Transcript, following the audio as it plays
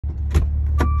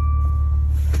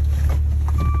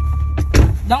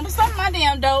Don't be stomping my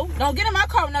damn door. Don't get in my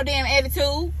car with no damn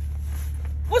attitude.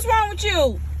 What's wrong with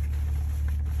you?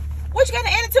 What you got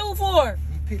an attitude for?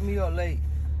 You picked me up late.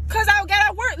 Cause I got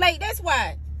out work late, that's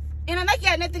why. And I think you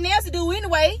got nothing else to do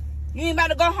anyway. You ain't about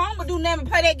to go home or do nothing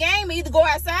but play that game or either go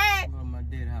outside. I'm going to my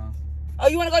dad's house. Oh,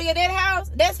 you want to go to your dad's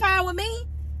house? That's fine with me.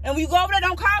 And when you go over there,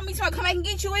 don't call me so I come back and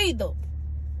get you either.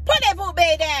 Put that book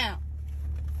bag down.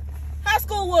 How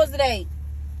school was today?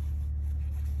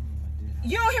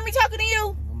 You don't hear me talking to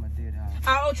you? I'm going to my dad's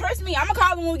house. Oh, trust me. I'm going to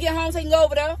call them when we get home so you can go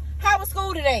over there. How was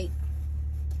school today?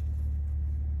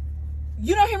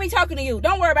 You don't hear me talking to you.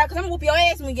 Don't worry about it, because I'm going to whoop your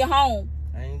ass when we get home.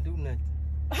 I ain't do nothing.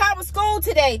 How was school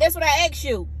today? That's what I asked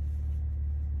you.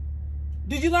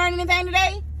 Did you learn anything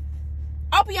today?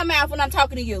 Open your mouth when I'm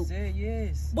talking to you. I said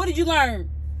yes. What did you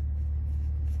learn?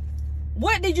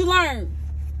 What did you learn?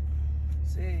 I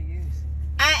said yes.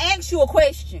 I asked you a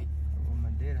question. I'm going to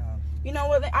my dad's house. You know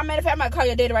what? I matter of fact, I might call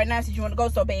your daddy right now since you want to go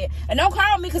so bad. And don't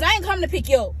call me because I ain't coming to pick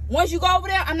you up. Once you go over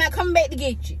there, I'm not coming back to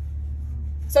get you.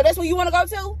 So that's where you want to go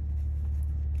to?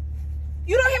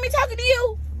 You don't hear me talking to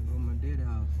you? I'm going to my dad's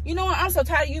house. You know what? I'm so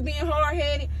tired of you being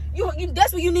hard-headed. You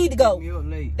that's where you need to go. Pick me up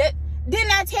late.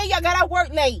 Didn't I tell you I got out work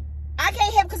late? I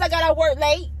can't help because I got out work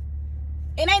late.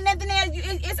 It ain't nothing else.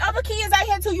 It's other kids out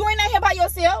here too. You ain't out here by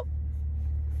yourself.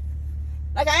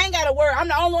 Like I ain't got to work. I'm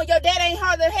the only one. Your dad ain't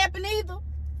hard to happen either.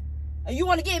 And you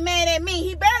want to get mad at me.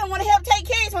 He better want to help take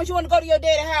care of you once you want to go to your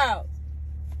dad's house.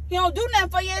 He don't do nothing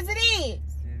for you as it is.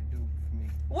 Said do for me.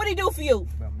 What he do for you?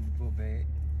 Bought me the book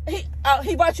bag.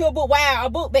 He bought you a book. Wow, a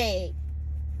book bag.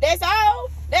 That's all?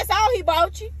 That's all he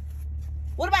bought you?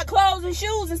 What about clothes and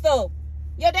shoes and stuff?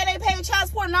 Your dad ain't paying child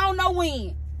support and I don't know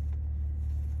when.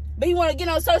 But he want to get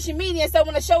on social media and stuff,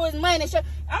 want to show his money. I'm going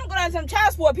to go down to some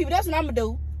child support people. That's what I'm going to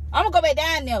do. I'm going to go back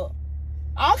down there.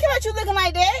 I don't care about you looking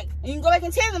like that. And you can go back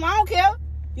and tell them. I don't care.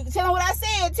 You can tell them what I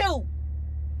said, too.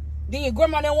 Then your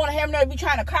grandma didn't want to have them be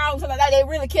trying to call them something like that. They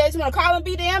really care. She want to call them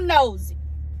be damn nosy.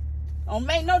 Don't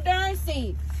make no darn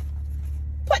sense.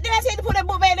 Did I tell you to put that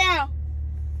book back down?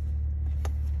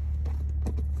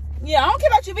 Yeah, I don't care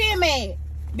about you being mad.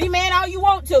 Be mad all you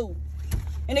want to.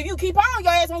 And if you keep on,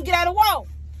 your ass gonna get out and walk.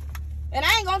 And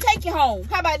I ain't gonna take you home.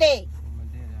 How about that?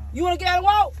 You wanna get out and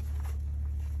walk?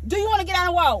 Do you wanna get out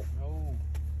and walk? No.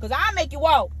 Because I'll make you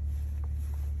walk.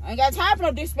 I ain't got time for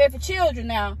no disrespect for children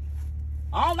now.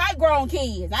 I don't like grown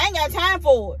kids. I ain't got time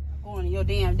for it. I'm going to your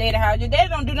damn daddy house. Your daddy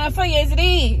don't do nothing for you as it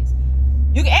is.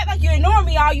 You can act like you ignore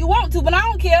me all you want to, but I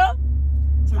don't care.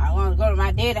 Somebody want to go to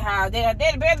my daddy house.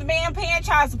 Daddy better be paying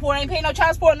child support. Ain't paying no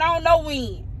child support and I don't know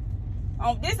when.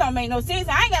 This don't make no sense.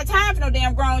 I ain't got time for no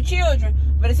damn grown children.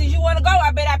 But since you want to go,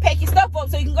 I bet I pack your stuff up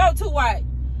so you can go too, right?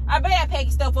 I bet I pack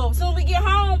your stuff up. As soon as we get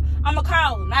home, I'm going to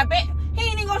call him. I bet he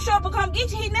ain't even going to show up and come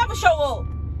get you. He never show up.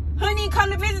 He ain't even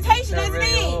come to visitation as it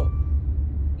is.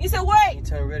 You said what? You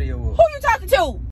turn radio up. Who you talking to?